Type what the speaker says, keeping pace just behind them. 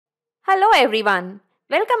Hello everyone,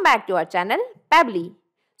 welcome back to our channel Pabbly.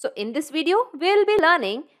 So in this video, we'll be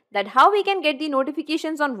learning that how we can get the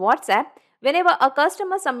notifications on WhatsApp whenever a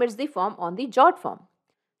customer submits the form on the Jotform.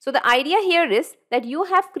 So the idea here is that you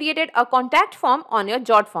have created a contact form on your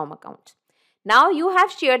Jotform account. Now you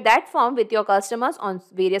have shared that form with your customers on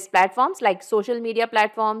various platforms like social media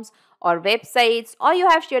platforms or websites, or you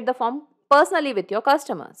have shared the form personally with your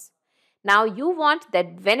customers. Now you want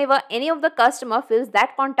that whenever any of the customer fills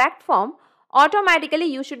that contact form, automatically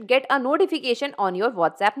you should get a notification on your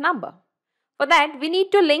WhatsApp number. For that, we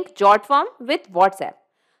need to link Jotform with WhatsApp.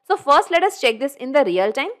 So first let us check this in the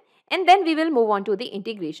real time and then we will move on to the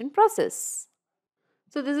integration process.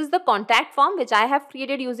 So this is the contact form which I have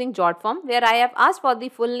created using Jotform, where I have asked for the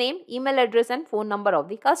full name, email address and phone number of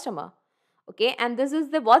the customer. Okay, and this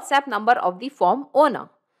is the WhatsApp number of the form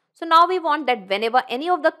owner. So now we want that whenever any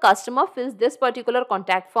of the customer fills this particular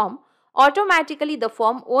contact form, automatically the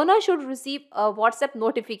form owner should receive a WhatsApp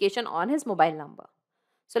notification on his mobile number.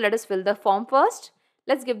 So let us fill the form first.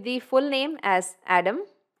 Let's give the full name as Adam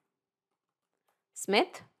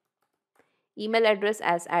Smith, email address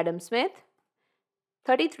as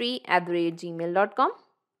adamsmith33@gmail.com,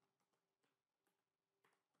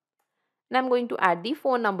 and I'm going to add the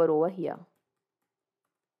phone number over here.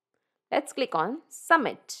 Let's click on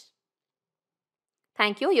Submit.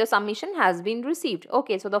 Thank you, your submission has been received.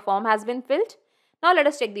 Okay, so the form has been filled. Now let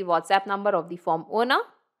us check the WhatsApp number of the form owner.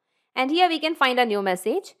 And here we can find a new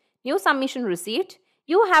message. New submission received.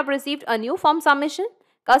 You have received a new form submission.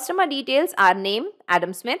 Customer details are name,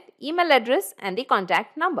 Adam Smith, email address and the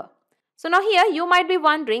contact number. So now here you might be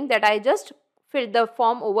wondering that I just filled the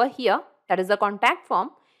form over here, that is the contact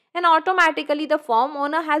form, and automatically the form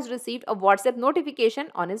owner has received a WhatsApp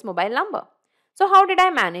notification on his mobile number. So how did I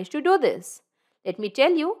manage to do this? Let me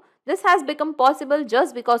tell you, this has become possible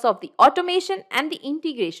just because of the automation and the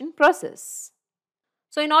integration process.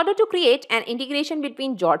 So in order to create an integration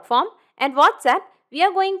between Jotform and WhatsApp, we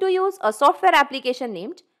are going to use a software application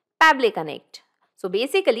named Pabbly Connect. So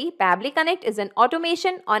basically, Pabbly Connect is an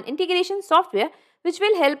automation or integration software which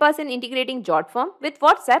will help us in integrating Jotform with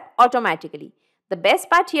WhatsApp automatically. The best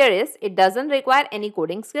part here is it doesn't require any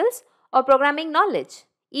coding skills or programming knowledge.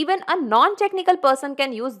 Even a non-technical person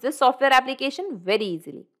can use this software application very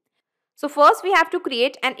easily. So first we have to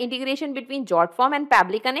create an integration between Jotform and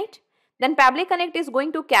Pabbly Connect. Then Pabbly Connect is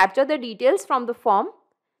going to capture the details from the form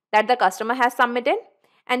that the customer has submitted,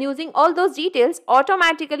 and using all those details,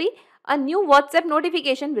 automatically a new WhatsApp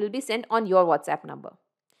notification will be sent on your WhatsApp number.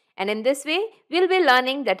 And in this way, we'll be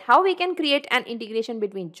learning that how we can create an integration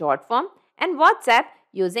between Jotform and WhatsApp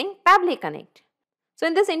using Pabbly Connect. So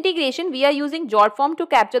in this integration, we are using Jotform to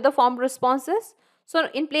capture the form responses. So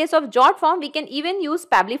in place of Jotform, we can even use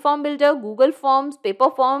Pabbly Form Builder, Google Forms, Paper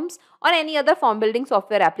Forms or any other form building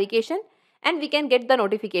software application, and we can get the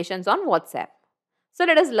notifications on WhatsApp. So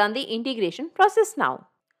let us learn the integration process now.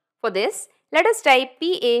 For this, let us type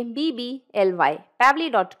Pabbly,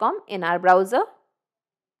 pabbly.com in our browser.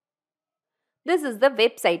 This is the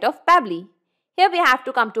website of Pabbly. Here we have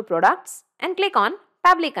to come to Products and click on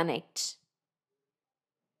Pabbly Connect.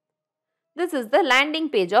 This is the landing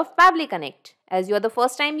page of Pabbly Connect. As you are the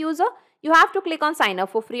first time user, you have to click on Sign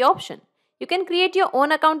Up for Free option. You can create your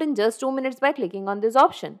own account in just 2 minutes by clicking on this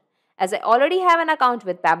option. As I already have an account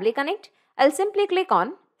with Pabbly Connect, I'll simply click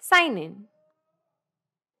on Sign In.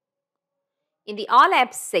 In the All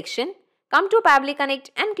Apps section, come to Pabbly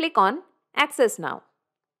Connect and click on Access Now.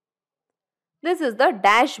 This is the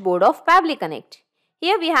dashboard of Pabbly Connect.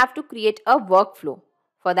 Here we have to create a workflow.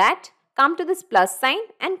 For that, come to this plus sign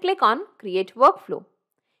and click on Create Workflow.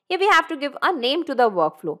 Here we have to give a name to the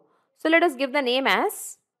workflow. So let us give the name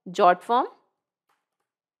as Jotform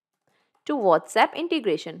to WhatsApp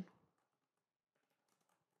integration.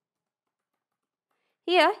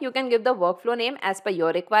 Here you can give the workflow name as per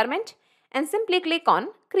your requirement and simply click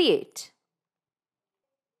on Create.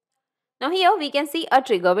 Now here we can see a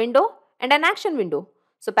trigger window and an action window.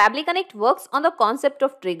 So Pabbly Connect works on the concept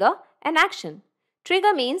of trigger and action.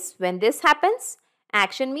 Trigger means when this happens,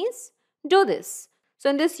 action means do this.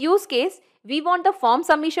 So in this use case, we want the form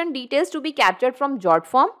submission details to be captured from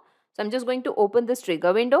Jotform. So I'm just going to open this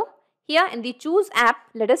trigger window. Here in the Choose app,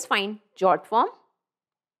 let us find Jotform.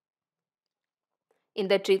 In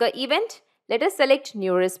the trigger event, let us select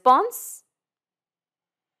New Response.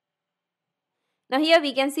 Now here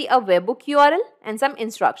we can see a webhook URL and some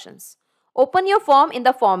instructions. Open your form in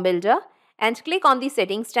the Form Builder and click on the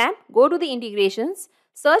Settings tab, go to the Integrations,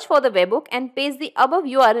 search for the webhook and paste the above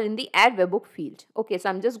URL in the Add Webhook field. Okay, so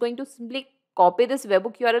I'm just going to simply copy this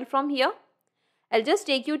webhook URL from here. I'll just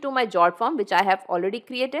take you to my Jotform which I have already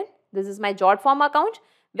created. This is my Jotform account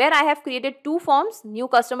where I have created two forms, new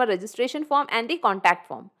customer registration form and the contact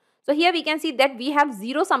form. So here we can see that we have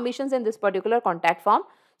 0 submissions in this particular contact form.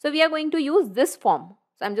 So we are going to use this form.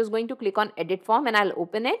 So I'm just going to click on edit form and I'll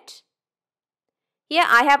open it. Here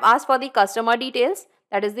I have asked for the customer details,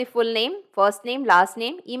 that is the full name, first name, last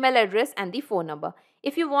name, email address and the phone number.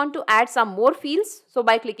 If you want to add some more fields, so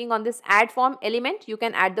by clicking on this add form element, you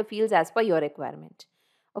can add the fields as per your requirement.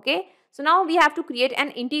 Okay, so now we have to create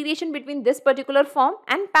an integration between this particular form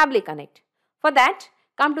and Pabbly Connect. For that,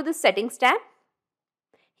 come to the settings tab.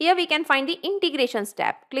 Here we can find the integrations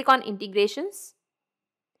tab. Click on integrations.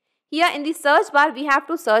 Here in the search bar, we have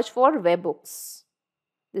to search for webhooks.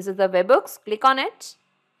 This is the webhooks. Click on it.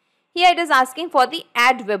 Here it is asking for the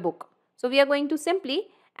add webhook. So we are going to simply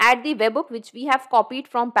add the webhook which we have copied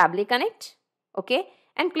from Pabbly Connect. Okay,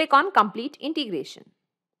 and click on complete integration.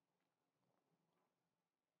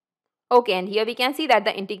 Okay, and here we can see that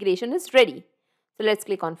the integration is ready. So let's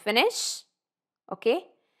click on finish. Okay.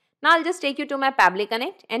 Now I'll just take you to my Pabbly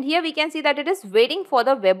Connect, and here we can see that it is waiting for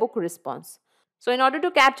the webhook response. So in order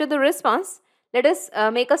to capture the response, let us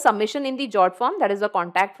make a submission in the Jotform, that is the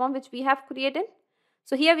contact form which we have created.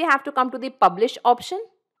 So here we have to come to the publish option.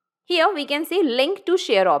 Here we can see link to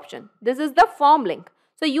share option. This is the form link.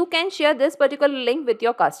 So you can share this particular link with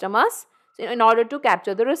your customers in order to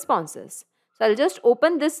capture the responses. So I'll just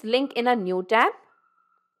open this link in a new tab.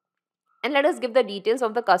 And let us give the details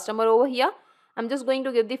of the customer over here. I'm just going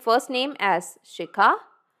to give the first name as Shikha,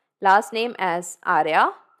 last name as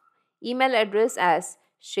Arya, email address as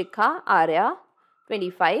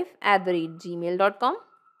shikhaarya25@gmail.com,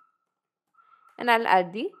 and I'll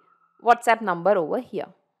add the WhatsApp number over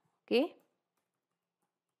here. Okay.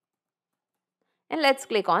 And let's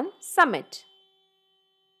click on submit.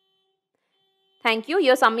 Thank you.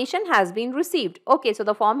 Your submission has been received. Okay, so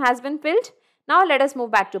the form has been filled. Now let us move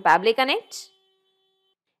back to Pabbly Connect.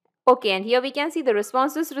 Okay, and here we can see the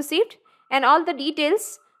responses received and all the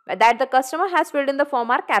details that the customer has filled in the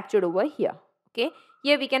form are captured over here. Okay,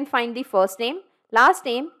 here we can find the first name, last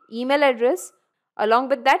name, email address. Along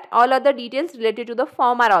with that, all other details related to the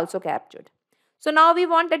form are also captured. So now we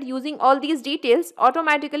want that using all these details,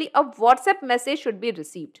 automatically a WhatsApp message should be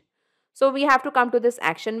received. So we have to come to this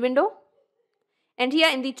action window. And here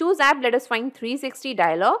in the choose app, let us find 360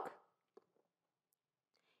 dialog.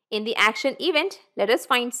 In the action event, let us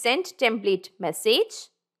find send template message.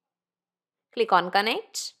 Click on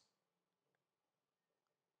connect.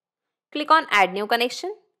 Click on add new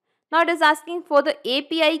connection. Now it is asking for the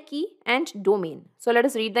API key and domain. So let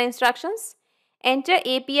us read the instructions. Enter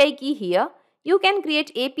API key here. You can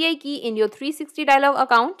create API key in your 360 dialog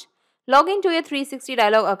account. Log into your 360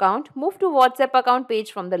 dialog account. Move to WhatsApp account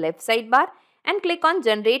page from the left sidebar and click on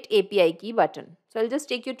generate API key button. So I'll just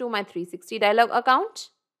take you to my 360 dialog account.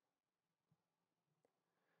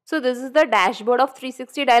 So this is the dashboard of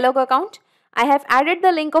 360 dialog account. I have added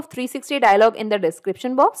the link of 360 dialog in the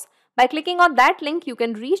description box. By clicking on that link, you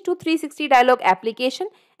can reach to 360 dialog application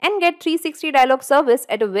and get 360 dialog service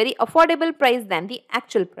at a very affordable price than the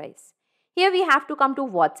actual price. Here we have to come to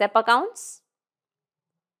WhatsApp accounts.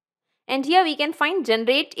 And here we can find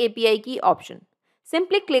generate API key option.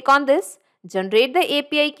 Simply click on this, generate the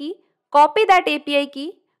API key, copy that API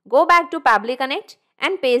key, go back to Pabbly Connect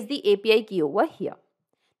and paste the API key over here.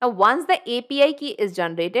 Now once the API key is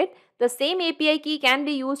generated, the same API key can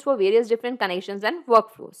be used for various different connections and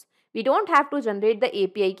workflows. We don't have to generate the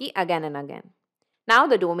API key again and again. Now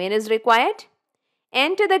the domain is required.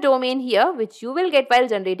 Enter the domain here which you will get while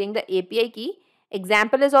generating the API key.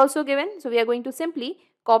 Example is also given. So we are going to simply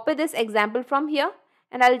copy this example from here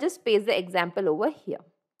and I'll just paste the example over here.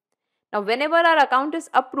 Now whenever our account is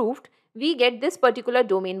approved, we get this particular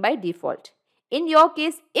domain by default. In your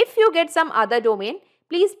case, if you get some other domain,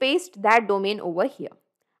 please paste that domain over here.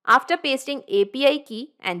 After pasting API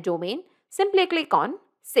key and domain, simply click on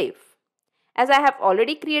Save. As I have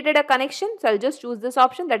already created a connection, so I'll just choose this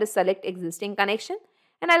option, that is select existing connection,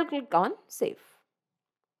 and I'll click on Save.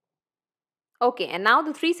 Okay, and now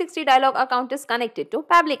the 360 dialog account is connected to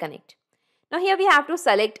Pabbly Connect. Now here we have to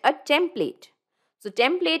select a template. So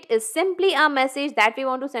template is simply a message that we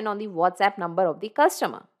want to send on the WhatsApp number of the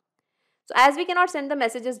customer. So as we cannot send the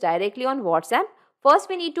messages directly on WhatsApp, first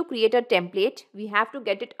we need to create a template. We have to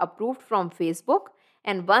get it approved from Facebook,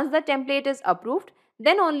 and once the template is approved,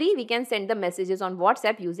 then only we can send the messages on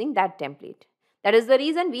WhatsApp using that template. That is the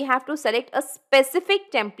reason we have to select a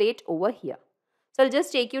specific template over here. So I'll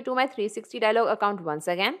just take you to my 360 dialog account once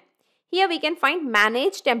again. Here we can find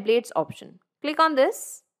manage templates option. Click on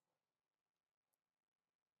this.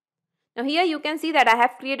 Now here you can see that I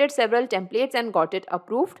have created several templates and got it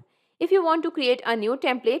approved. If you want to create a new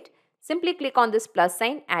template, Simply click on this plus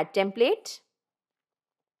sign, add template.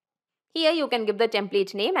 Here you can give the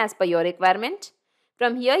template name as per your requirement.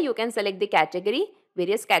 From here you can select the category.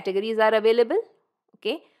 Various categories are available.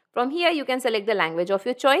 Okay. From here you can select the language of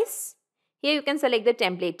your choice. Here you can select the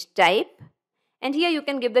template type. And here you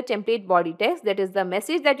can give the template body text, that is the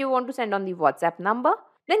message that you want to send on the WhatsApp number.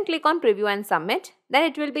 Then click on preview and submit. Then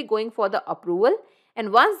it will be going for the approval.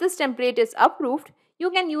 And once this template is approved, you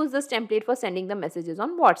can use this template for sending the messages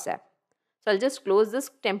on WhatsApp. So I'll just close this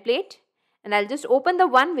template and I'll just open the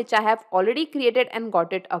one which I have already created and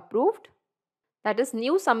got it approved. That is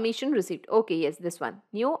new submission received. Okay, yes, this one.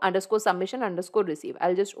 New underscore submission underscore receive.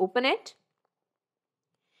 I'll just open it.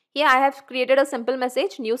 Here I have created a simple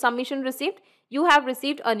message, new submission received. You have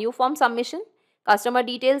received a new form submission. Customer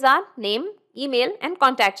details are name, email and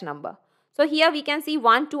contact number. So here we can see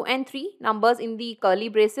 1, 2 and 3 numbers in the curly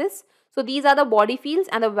braces. So these are the body fields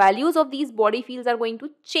and the values of these body fields are going to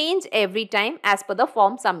change every time as per the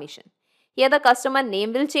form submission. Here the customer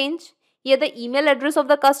name will change. Here the email address of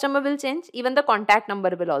the customer will change. Even the contact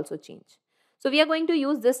number will also change. So we are going to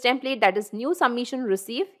use this template, that is new submission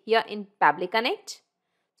receive, here in Pabbly Connect.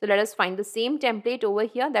 So let us find the same template over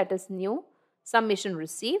here, that is new submission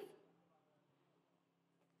receive.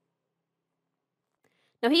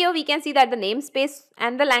 Now here we can see that the namespace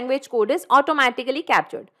and the language code is automatically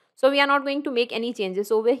captured. So we are not going to make any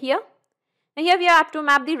changes over here. Now here we have to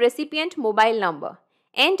map the recipient mobile number.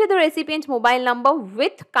 Enter the recipient mobile number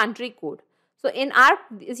with country code. So in our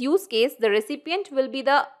use case, the recipient will be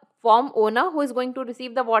the form owner who is going to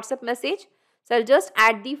receive the WhatsApp message. So I'll just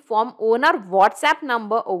add the form owner WhatsApp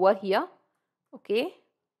number over here. Okay.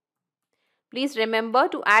 Please remember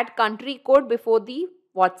to add country code before the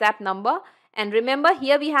WhatsApp number. And remember,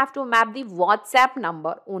 here we have to map the WhatsApp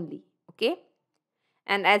number only. Okay.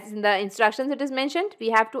 And as in the instructions it is mentioned, we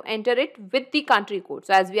have to enter it with the country code.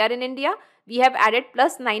 So as we are in India, we have added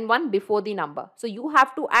 +91 before the number. So you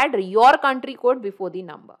have to add your country code before the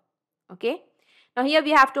number. Okay. Now here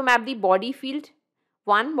we have to map the body field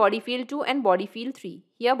 1, body field 2 and body field 3.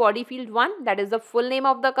 Here body field 1, that is the full name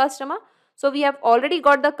of the customer. So we have already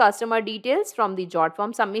got the customer details from the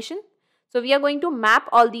Jotform submission. So we are going to map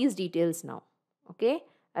all these details now. Okay.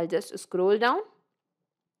 I'll just scroll down.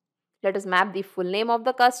 Let us map the full name of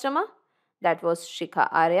the customer. That was Shikha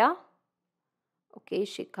Arya. Okay,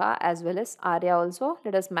 Shikha as well as Arya also.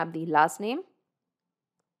 Let us map the last name.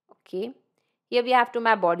 Okay. Here we have to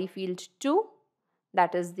map body field 2.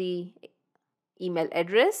 That is the email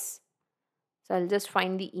address. So I'll just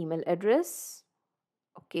find the email address.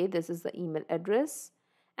 Okay, this is the email address.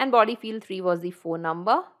 And body field 3 was the phone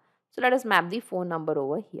number. So let us map the phone number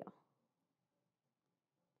over here.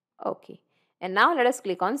 Okay. And now let us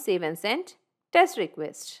click on save and send test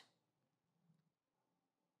request.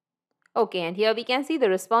 Okay, and here we can see the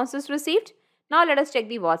responses received. Now let us check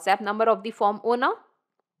the WhatsApp number of the form owner.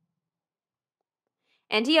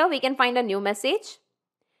 And here we can find a new message.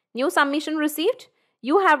 New submission received.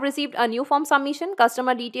 You have received a new form submission.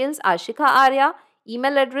 Customer details are Shikha Arya,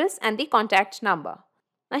 email address and the contact number.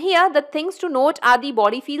 Now here the things to note are the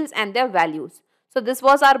body fields and their values. So this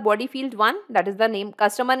was our body field 1, that is the name,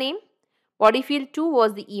 customer name. Body field 2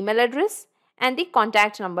 was the email address and the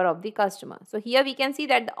contact number of the customer. So here we can see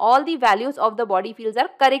that all the values of the body fields are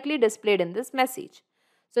correctly displayed in this message.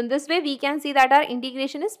 So in this way we can see that our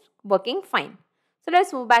integration is working fine. So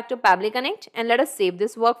let's move back to Pabbly Connect and let us save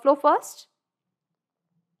this workflow first.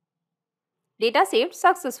 Data saved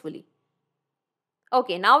successfully.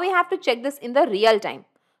 Okay, now we have to check this in the real time.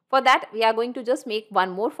 For that we are going to just make one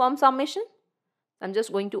more form submission. I'm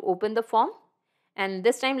just going to open the form. And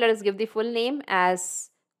this time let us give the full name as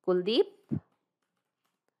Kuldeep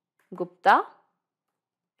Gupta.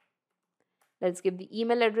 Let's give the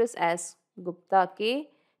email address as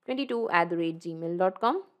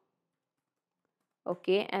guptak22@gmail.com.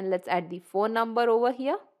 Okay, and let's add the phone number over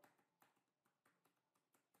here.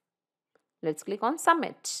 Let's click on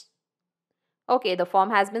submit. Okay, the form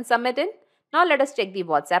has been submitted. Now let us check the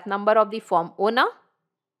WhatsApp number of the form owner.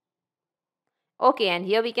 Okay, and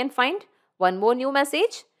here we can find one more new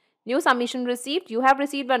message. New submission received. You have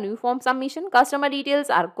received a new form submission. Customer details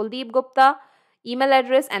are Kuldeep Gupta, email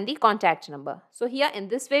address and the contact number. So here in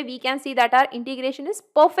this way we can see that our integration is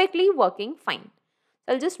perfectly working fine.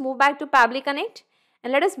 So I'll just move back to Pabbly Connect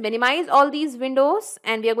and let us minimize all these windows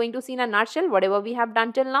and we are going to see in a nutshell whatever we have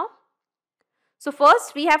done till now. So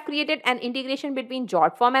first we have created an integration between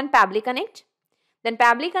Jotform and Pabbly Connect. Then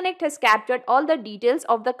Pabbly Connect has captured all the details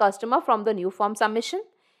of the customer from the new form submission.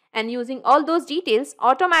 And using all those details,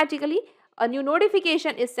 automatically a new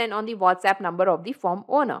notification is sent on the WhatsApp number of the form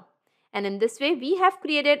owner. And in this way, we have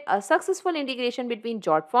created a successful integration between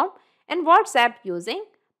Jotform and WhatsApp using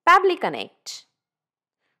Pabbly Connect.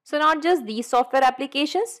 So not just these software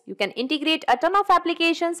applications, you can integrate a ton of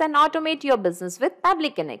applications and automate your business with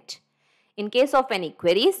Pabbly Connect. In case of any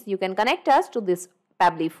queries, you can connect us to this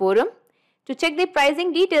Pabbly forum. To check the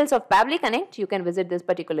pricing details of Pabbly Connect, you can visit this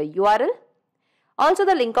particular URL. Also,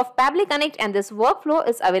 the link of Pabbly Connect and this workflow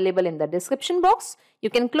is available in the description box. You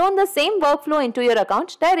can clone the same workflow into your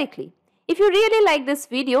account directly. If you really like this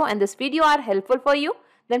video and this video are helpful for you,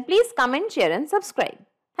 then please comment, share and subscribe.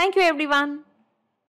 Thank you everyone.